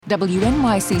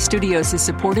WNYC Studios is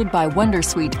supported by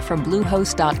Wondersuite from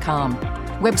Bluehost.com.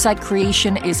 Website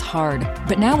creation is hard,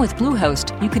 but now with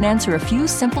Bluehost, you can answer a few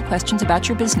simple questions about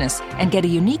your business and get a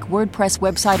unique WordPress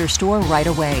website or store right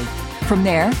away. From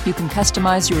there, you can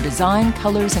customize your design,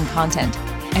 colors, and content.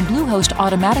 And Bluehost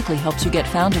automatically helps you get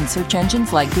found in search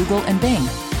engines like Google and Bing.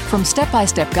 From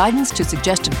step-by-step guidance to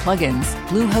suggested plugins,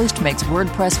 Bluehost makes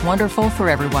WordPress wonderful for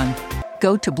everyone.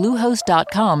 Go to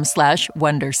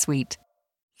bluehost.com/wondersuite.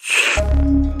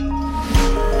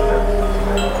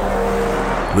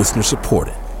 Listener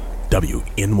supported.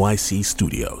 WNYC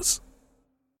Studios.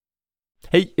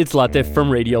 Hey, it's Latif from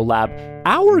Radiolab.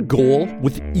 Our goal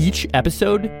with each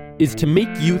episode is to make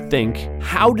you think,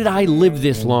 how did I live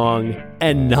this long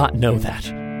and not know that?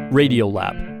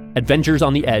 Radiolab, adventures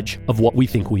on the edge of what we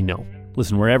think we know.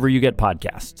 Listen wherever you get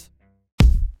podcasts.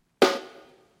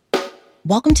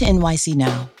 Welcome to NYC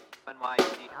Now,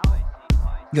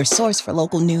 your source for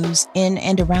local news in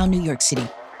and around New York City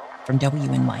from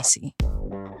WNYC.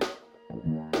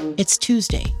 It's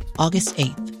Tuesday, August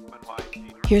 8th.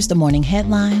 Here's the morning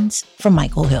headlines from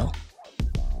Michael Hill.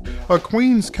 A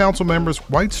Queens councilmember's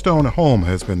Whitestone home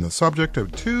has been the subject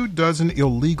of 24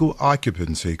 illegal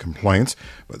occupancy complaints,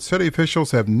 but city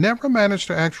officials have never managed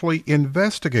to actually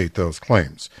investigate those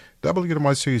claims.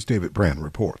 WNYC's David Brand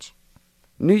reports.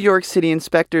 New York City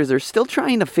inspectors are still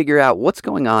trying to figure out what's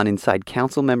going on inside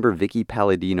Councilmember Vicky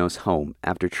Palladino's home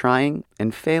after trying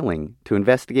and failing to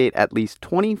investigate at least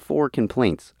 24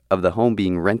 complaints of the home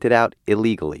being rented out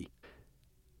illegally.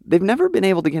 They've never been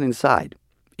able to get inside,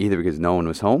 either because no one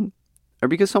was home or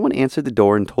because someone answered the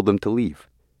door and told them to leave.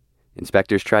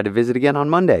 Inspectors tried to visit again on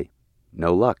Monday.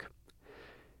 No luck.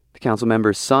 The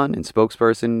councilmember's son and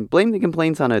spokesperson blamed the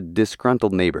complaints on a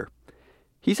disgruntled neighbor.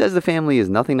 He says the family has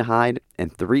nothing to hide,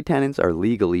 and 3 tenants are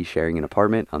legally sharing an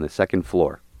apartment on the second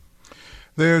floor.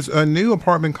 There's a new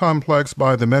apartment complex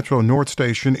by the Metro North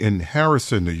Station in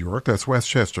Harrison, New York. That's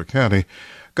Westchester County.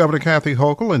 Governor Kathy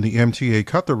Hochul and the MTA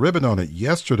cut the ribbon on it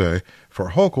yesterday.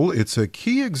 For Hochul, it's a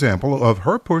key example of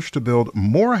her push to build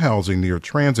more housing near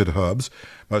transit hubs,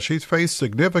 but she's faced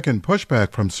significant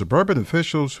pushback from suburban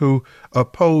officials who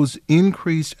oppose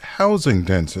increased housing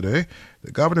density.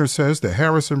 The governor says the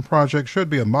Harrison project should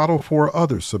be a model for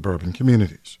other suburban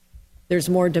communities. There's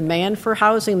more demand for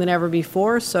housing than ever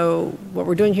before, so what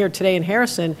we're doing here today in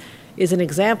Harrison is an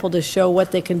example to show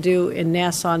what they can do in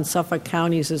Nassau and Suffolk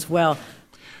counties as well.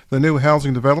 The new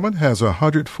housing development has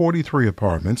 143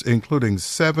 apartments, including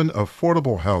 7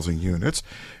 affordable housing units.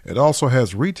 It also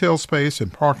has retail space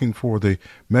and parking for the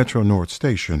Metro North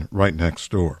Station right next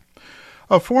door.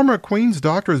 A former Queens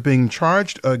doctor is being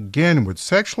charged again with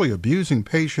sexually abusing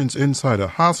patients inside a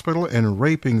hospital and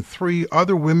raping 3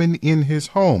 other women in his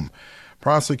home.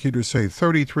 Prosecutors say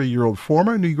 33-year-old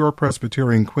former New York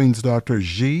Presbyterian Queens doctor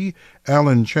Zhi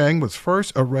Alan Cheng was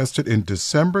first arrested in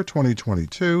December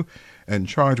 2022 and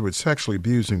charged with sexually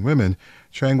abusing women.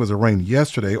 Cheng was arraigned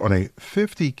yesterday on a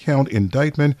 50-count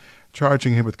indictment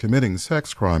charging him with committing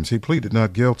sex crimes. He pleaded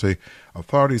not guilty.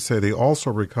 Authorities say they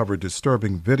also recovered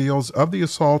disturbing videos of the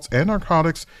assaults and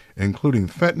narcotics, including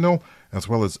fentanyl, as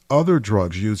well as other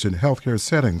drugs used in healthcare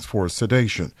settings for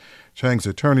sedation. Cheng's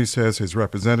attorney says his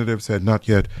representatives had not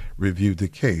yet reviewed the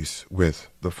case with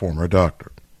the former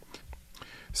doctor.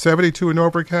 72 and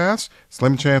overcast,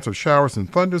 slim chance of showers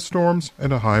and thunderstorms,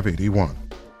 and a high of 81.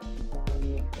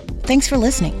 Thanks for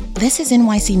listening. This is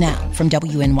NYC Now from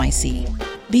WNYC.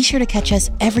 Be sure to catch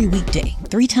us every weekday,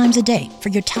 3 times a day for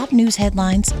your top news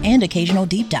headlines and occasional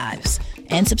deep dives.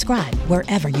 And subscribe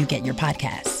wherever you get your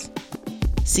podcasts.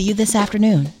 See you this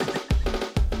afternoon.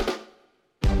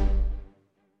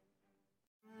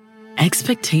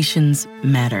 Expectations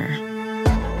matter.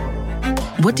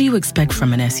 What do you expect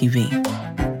from an SUV?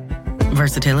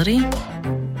 Versatility?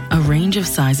 A range of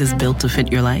sizes built to fit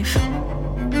your life?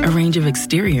 A range of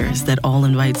exteriors that all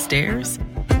invite stares?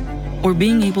 Or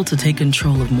being able to take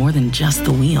control of more than just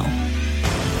the wheel?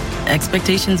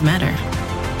 Expectations matter,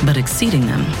 but exceeding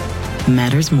them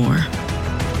matters more.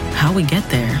 How we get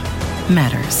there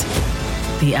matters.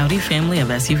 The Audi family of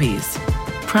SUVs.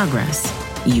 Progress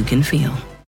you can feel.